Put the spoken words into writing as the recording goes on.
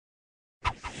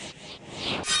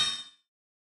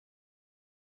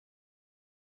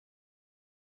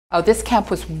Oh, this camp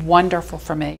was wonderful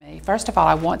for me. First of all,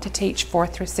 I want to teach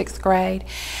 4th through 6th grade,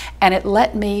 and it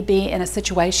let me be in a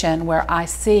situation where I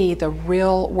see the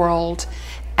real world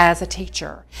as a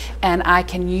teacher, and I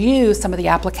can use some of the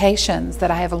applications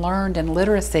that I have learned in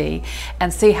literacy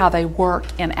and see how they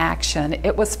work in action.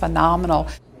 It was phenomenal.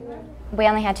 We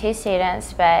only had 2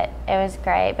 students, but it was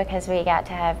great because we got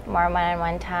to have more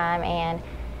one-on-one time, and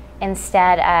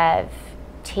instead of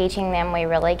teaching them, we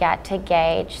really got to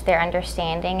gauge their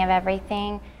understanding of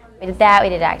everything. We did that, we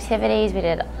did activities, we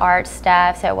did art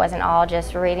stuff, so it wasn't all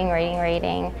just reading.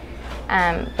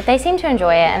 But they seemed to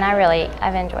enjoy it, and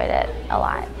I've enjoyed it a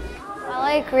lot. I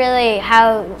like really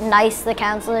how nice the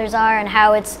counselors are and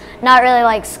how it's not really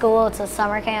like school, it's a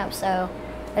summer camp, so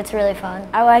it's really fun.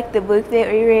 I like the book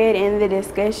that we read and the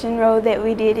discussion role that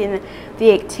we did and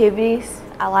the activities.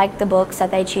 I like the books that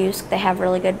they choose. They have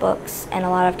really good books, and a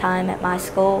lot of time at my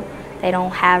school they don't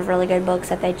have really good books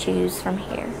that they choose from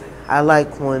here. I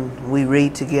like when we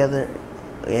read together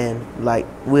and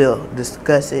we'll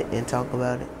discuss it and talk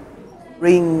about it.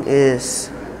 Reading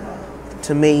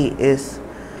to me, is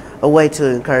a way to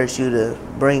encourage you to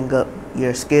bring up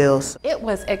your skills. It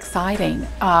was exciting.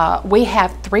 We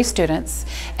have 3 students,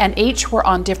 and each were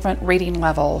on different reading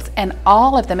levels, and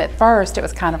all of them at first it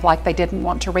was kind of like they didn't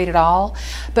want to read at all,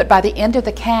 but by the end of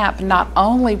the camp not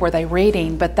only were they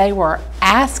reading, but they were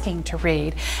asking to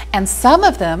read, and some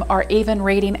of them are even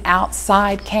reading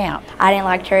outside camp. I didn't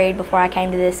like to read before I came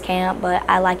to this camp, but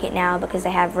I like it now because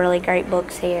they have really great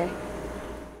books here.